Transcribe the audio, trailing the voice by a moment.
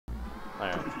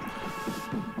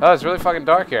Oh, it's really fucking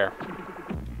dark here.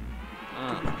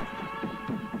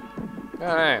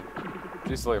 Hey,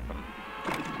 she's sleeping.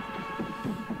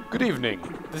 Good evening.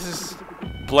 This is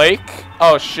Blake.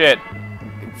 Oh shit.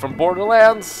 From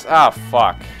Borderlands? Ah,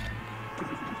 fuck.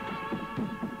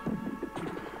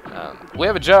 We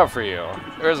have a job for you.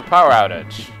 There is a power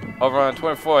outage over on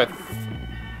 24th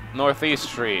Northeast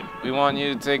Street. We want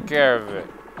you to take care of it.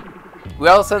 We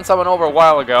all sent someone over a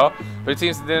while ago, but it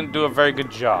seems they didn't do a very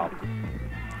good job.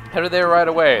 Headed there right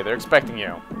away. They're expecting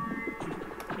you.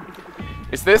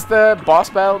 Is this the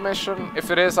boss battle mission? If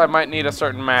it is, I might need a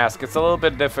certain mask. It's a little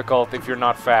bit difficult if you're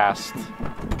not fast.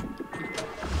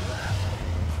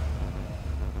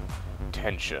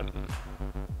 Tension.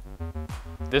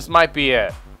 This might be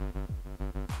it.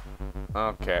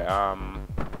 Okay,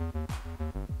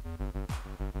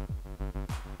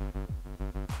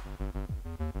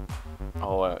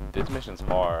 oh, this mission's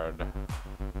hard.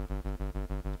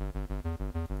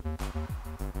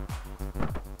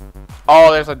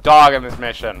 Oh, there's a dog in this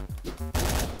mission.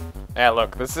 Yeah,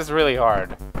 look, this is really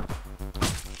hard.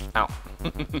 Ow.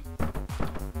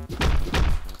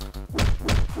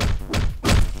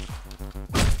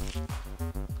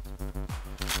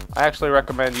 I actually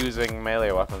recommend using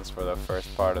melee weapons for the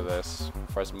first part of this,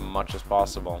 for as much as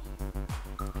possible.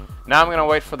 Now I'm gonna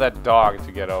wait for that dog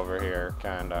to get over here,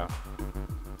 kinda.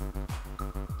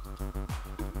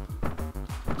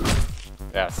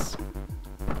 Yes.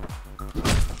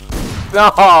 No,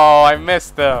 I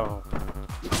missed him.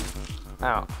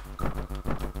 Ow.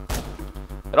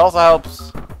 It also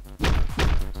helps.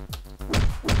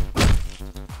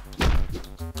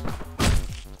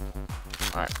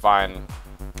 Alright, fine.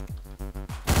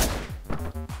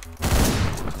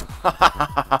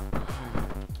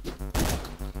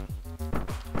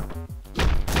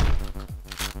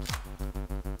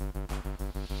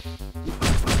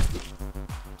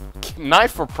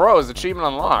 Knife for pros, achievement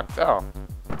unlocked. Oh.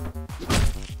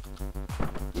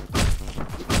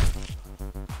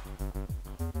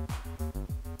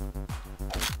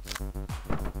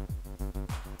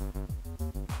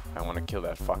 I want to kill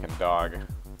that fucking dog.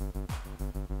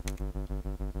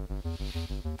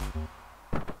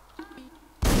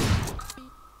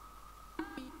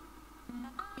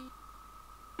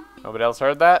 Nobody else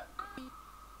heard that?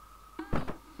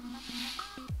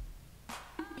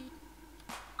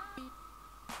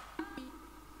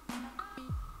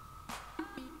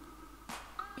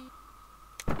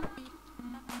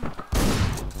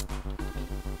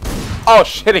 Oh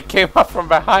shit, it came up from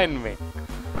behind me.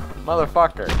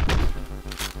 Motherfucker.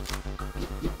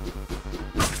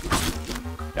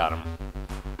 Got him.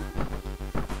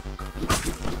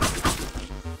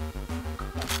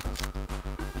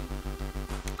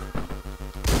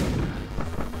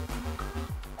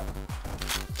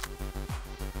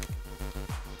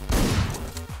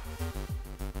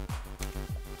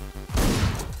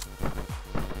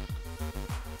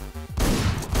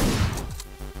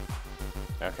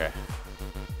 Okay.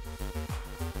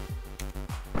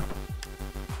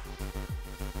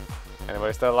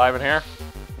 Anybody still alive in here?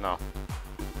 No.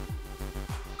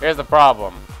 Here's the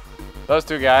problem. Those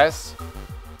two guys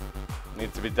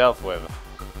need to be dealt with.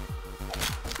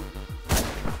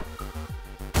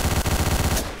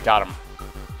 Got him.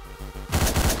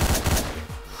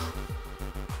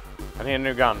 I need a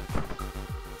new gun.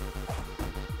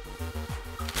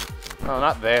 No,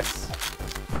 not this.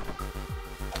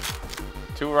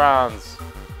 2 rounds.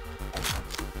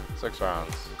 6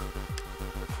 rounds.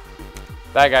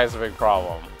 That guy's a big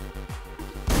problem.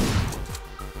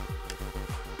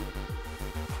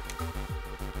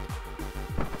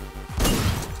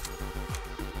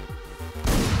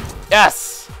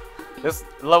 Yes! This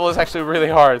level is actually really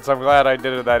hard, so I'm glad I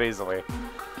did it that easily.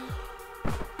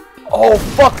 Oh,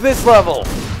 fuck this level!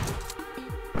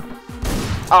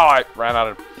 Oh, I ran out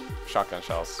of shotgun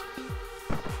shells.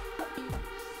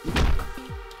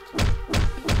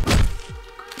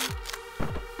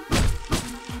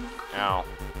 Ow.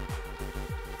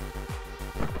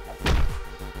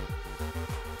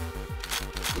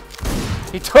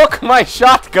 He took my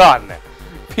shotgun!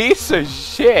 Piece of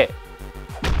shit!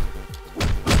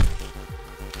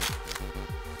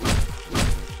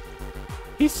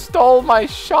 He stole my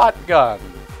shotgun!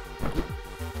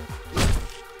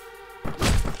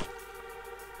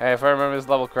 Hey, if I remember this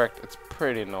level correct, it's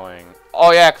pretty annoying.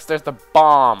 Oh yeah, because there's the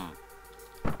bomb!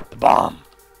 The bomb!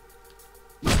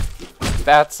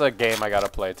 That's a game I gotta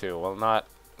play too. Well, not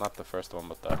the first one,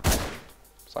 but the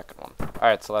second one.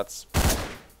 Alright, so let's...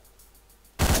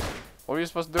 What were you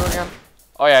supposed to do again?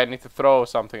 Oh yeah, I need to throw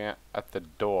something at the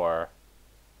door.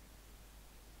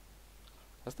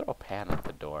 Let's throw a pan at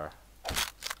the door.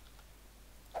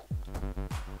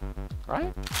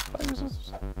 Right?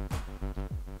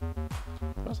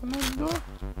 What's the name door?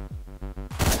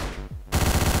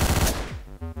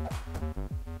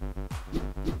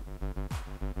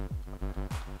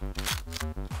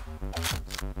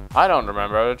 I don't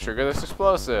remember how to trigger this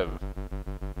explosive.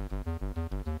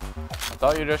 I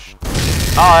thought you just...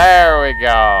 Oh, there we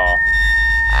go.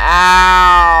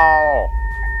 Ow!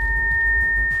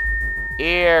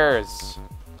 Ears.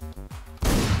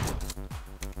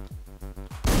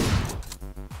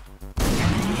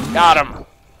 Got him.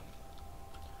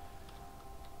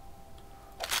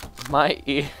 My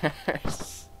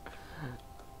ears.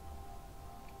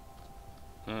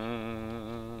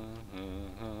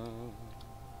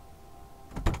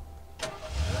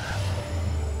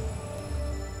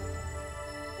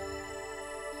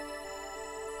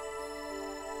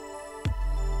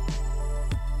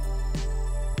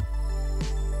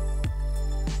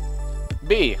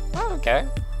 B. Oh, okay.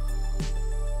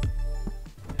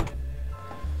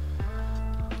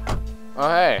 Oh,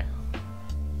 hey.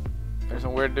 There's a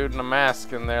weird dude in a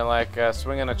mask, and they're like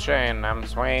swinging a chain. I'm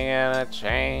swinging a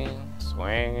chain,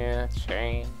 swinging a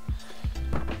chain.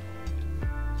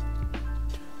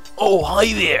 Oh,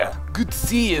 hi there. Good to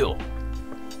see you.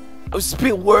 I was a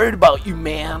bit worried about you,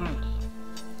 man.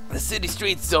 The city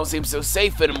streets don't seem so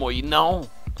safe anymore, you know?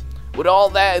 With all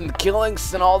that and the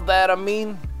killings and all that, I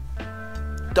mean.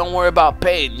 Don't worry about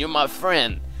paying, you're my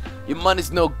friend. Your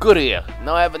money's no good here.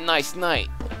 Now have a nice night.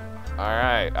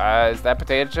 Alright, is that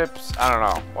potato chips? I don't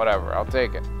know. Whatever, I'll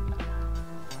take it.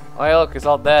 Oh, hey, look, it's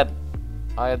all dead.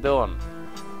 How you doing?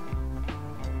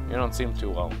 You don't seem too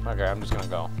well. Okay, I'm just gonna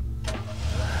go.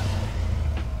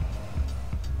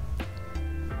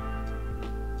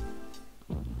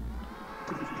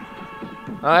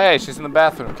 Oh, hey, she's in the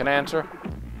bathroom. Can I enter?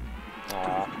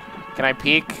 Aw. Can I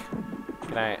peek?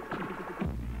 Can I...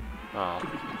 Oh.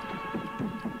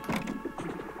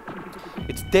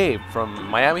 It's Dave from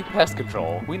Miami Pest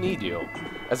Control. We need you.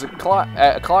 As a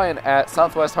client at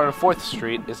Southwest 104th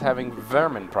Street is having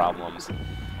vermin problems.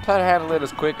 Try to handle it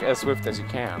as quick, as swift as you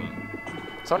can.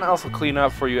 Someone else will clean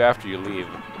up for you after you leave.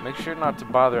 Make sure not to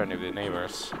bother any of the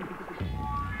neighbors.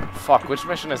 Fuck, which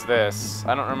mission is this?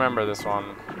 I don't remember this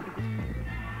one.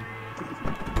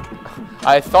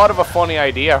 I thought of a funny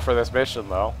idea for this mission,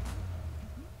 though.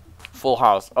 Full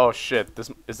house. Oh shit,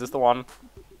 is this the one?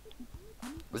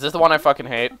 Is this the one I fucking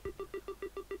hate?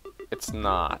 It's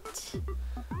not.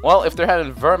 Well, if they're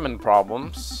having vermin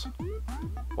problems,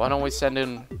 why don't we send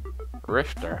in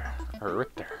Richter? Or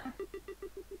Richter.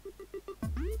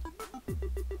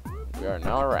 We are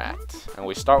now a rat. And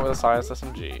we start with a silenced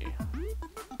SMG.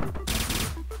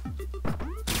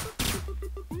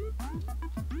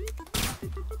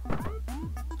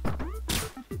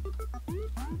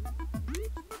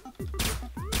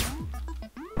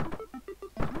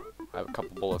 I have a couple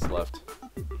bullets left.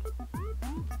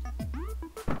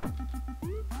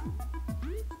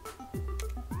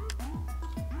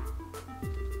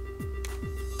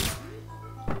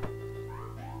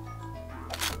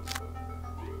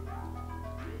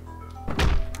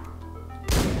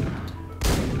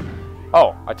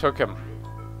 Oh, I took him.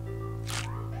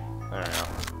 There we go.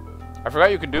 I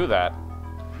forgot you could do that.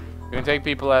 You can take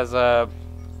people as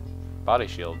body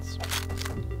shields.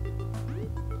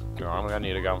 I'm gonna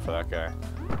need a gun for that guy.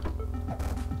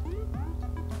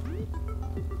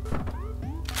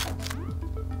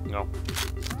 No.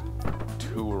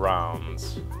 2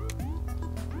 rounds.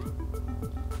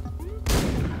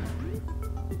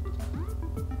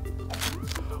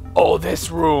 Oh, this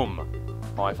room!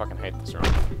 Oh, I fucking hate this room.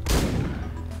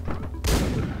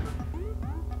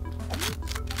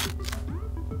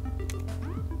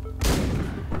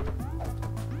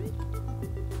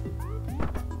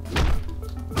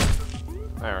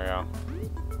 There we go.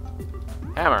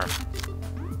 Hammer.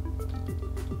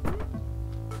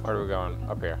 Where are we going?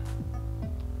 Up here.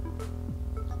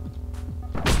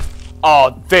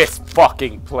 Oh, this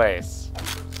fucking place.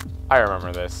 I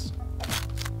remember this.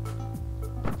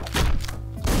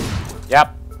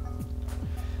 Yep.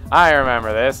 I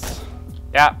remember this.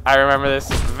 Yeah, I remember this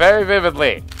very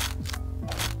vividly.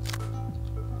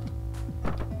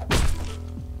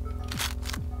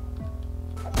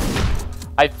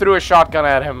 I threw a shotgun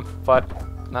at him, but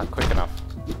not quick enough.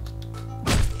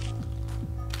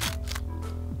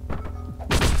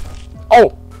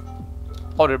 Oh!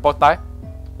 Oh, did they both die?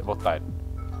 They both died.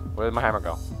 Where did my hammer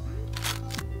go?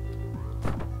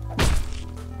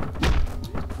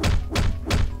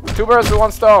 Two birds with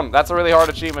one stone. That's a really hard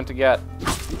achievement to get.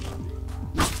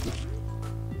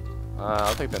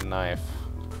 I'll take the knife.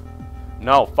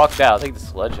 No, fuck that. I'll take the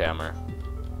sledgehammer.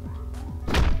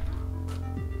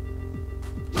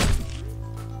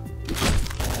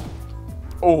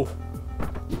 Oh.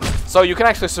 So you can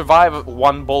actually survive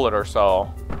one bullet or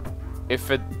so if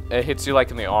it hits you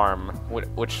like in the arm,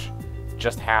 which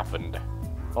just happened.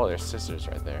 Oh, there's scissors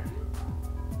right there.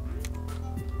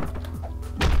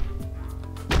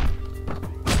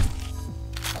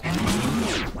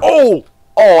 Oh!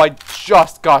 Oh, I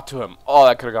just got to him. Oh,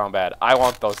 that could have gone bad. I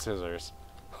want those scissors.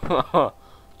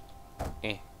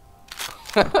 Eh.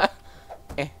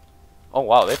 Eh. Oh,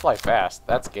 wow, they fly fast.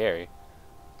 That's scary.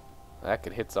 That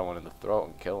could hit someone in the throat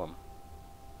and kill them.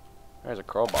 There's a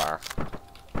crowbar.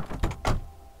 I'll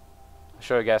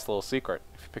show you guys a little secret.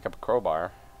 If you pick up a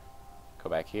crowbar, go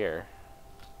back here.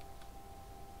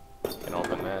 You can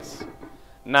open this.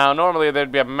 Now, normally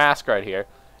there'd be a mask right here.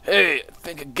 Hey, I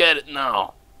think I get it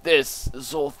now. This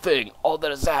whole thing, all that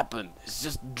has happened, is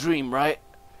just a dream, right?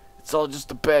 It's all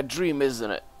just a bad dream, isn't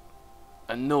it?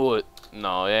 I knew it.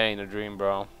 No, it ain't a dream,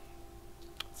 bro.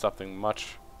 It's something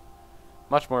much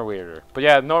more weirder. But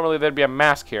yeah, normally there'd be a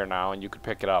mask here now, and you could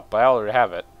pick it up. But I already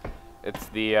have it. It's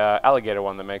the alligator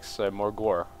one that makes more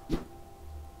gore.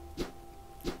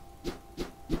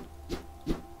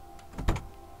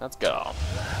 Let's go.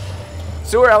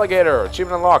 Sewer alligator,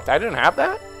 achievement unlocked. I didn't have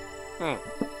that?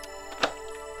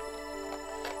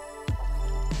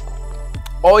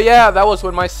 Oh yeah, that was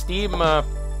when my Steam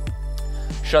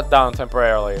shut down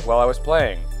temporarily while I was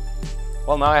playing.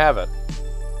 Well, now I have it.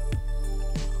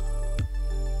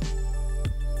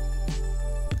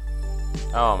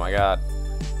 Oh my god.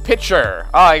 Pitcher!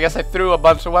 Oh, I guess I threw a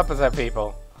bunch of weapons at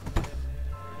people.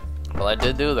 Well, I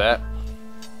did do that.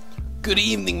 Good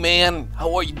evening, man.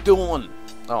 How are you doing?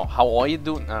 Oh, how are you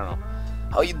doing? I don't know.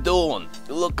 How you doing?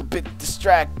 You look a bit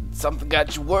distracted. Something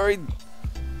got you worried?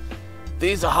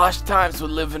 These are harsh times we're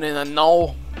living in, I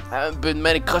know. Haven't been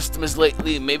many customers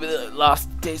lately. Maybe they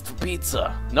lost the taste for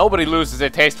pizza. Nobody loses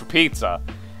their taste for pizza.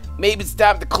 Maybe it's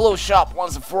time to close shop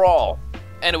once and for all.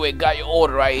 Anyway, got your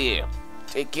order right here.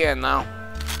 Take care now.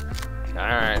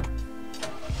 Alright.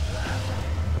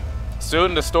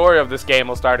 Soon the story of this game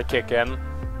will start to kick in.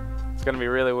 It's gonna be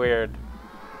really weird.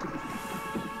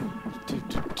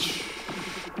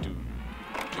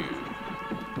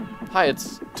 Hi,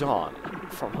 it's Dawn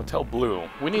from Hotel Blue.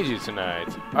 We need you tonight.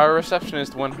 Our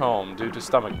receptionist went home due to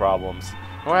stomach problems.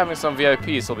 We're having some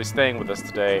VIPs who'll be staying with us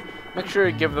today. Make sure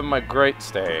you give them a great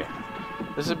stay.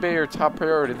 This will be your top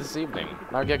priority this evening.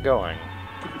 Now get going.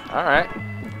 Alright.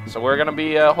 So we're gonna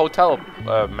be hotel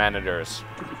managers.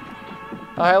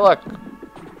 Oh, hey, look.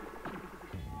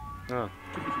 Oh.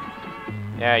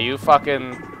 Yeah, you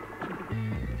fucking...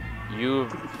 You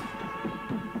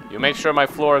make sure my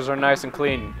floors are nice and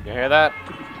clean. You hear that?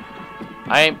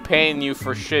 I ain't paying you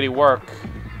for shitty work.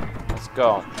 Let's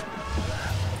go.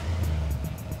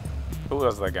 Who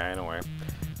was that guy anyway?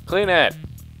 Clean it.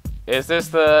 Is this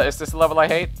the level I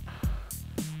hate?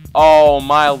 Oh,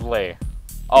 mildly.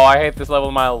 Oh, I hate this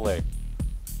level mildly.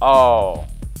 Oh.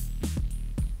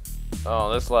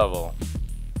 Oh, this level.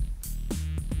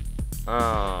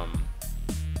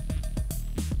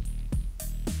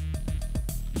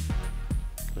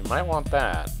 We might want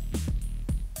that.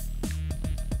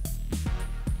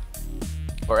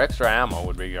 Or extra ammo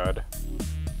would be good.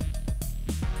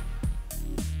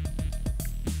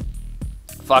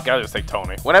 Fuck, I'll just take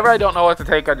Tony. Whenever I don't know what to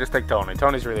take, I just take Tony.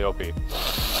 Tony's really OP. Okay.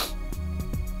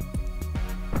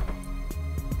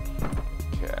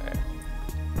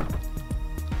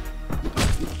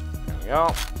 There we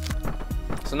go.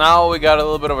 So now we got a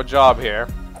little bit of a job here.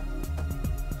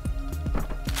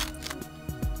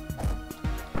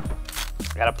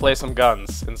 Gotta play some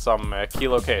guns in some key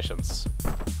locations.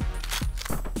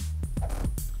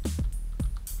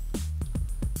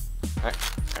 Alright,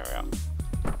 there we go.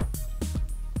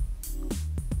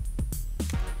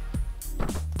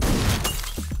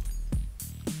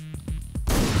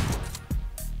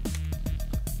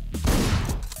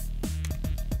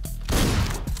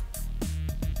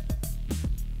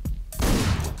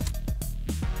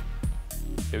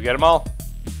 Did we get them all?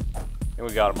 I think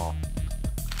we got them all.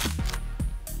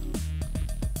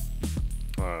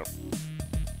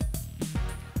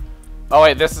 Oh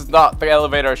wait, this is not the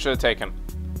elevator I should have taken.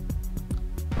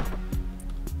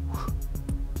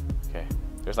 Okay,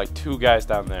 there's like 2 guys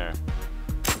down there.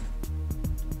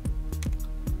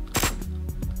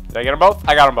 Did I get them both?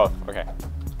 I got them both. Okay.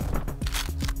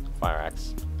 Fire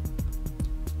axe.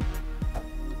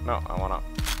 No, I want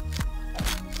to.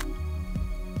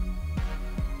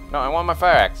 No, I want my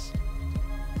fire axe.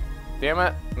 Damn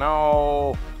it!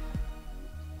 No.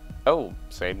 Oh,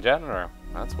 same janitor.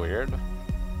 That's weird.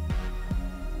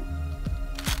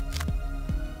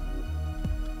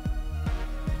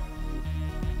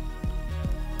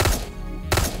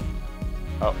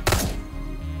 Oh.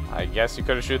 I guess you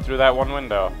could have shoot through that one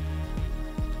window.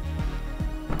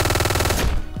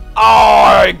 Oh,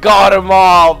 I got them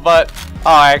all, but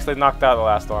oh, I actually knocked out the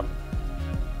last one.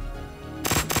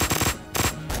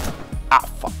 Ah,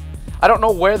 fuck. I don't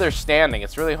know where they're standing.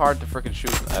 It's really hard to freaking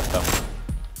shoot at them.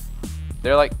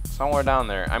 They're like somewhere down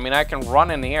there. I mean, I can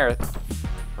run in the air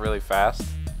really fast.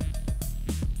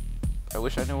 I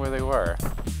wish I knew where they were.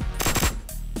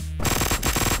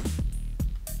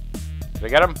 Did I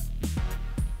get them?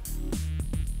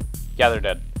 Yeah, they're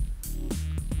dead.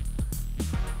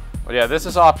 But yeah, this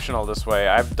is optional this way.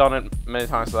 I've done it many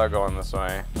times without going this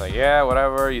way. Like, yeah,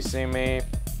 whatever, you see me.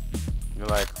 You're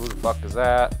like, who the fuck is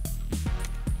that?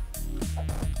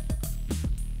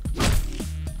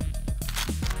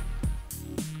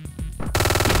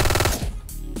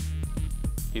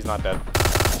 He's not dead.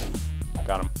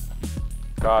 Got him.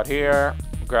 Got here.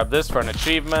 Grab this for an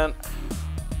achievement.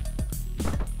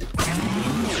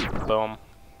 Boom.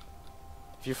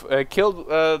 If you killed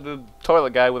the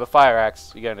toilet guy with a fire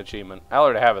axe, you get an achievement. I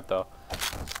already have it though.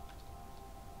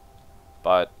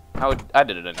 But I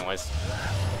did it anyways.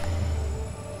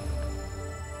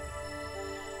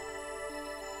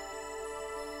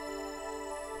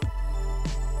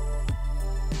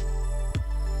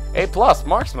 A+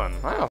 marksman. Wow.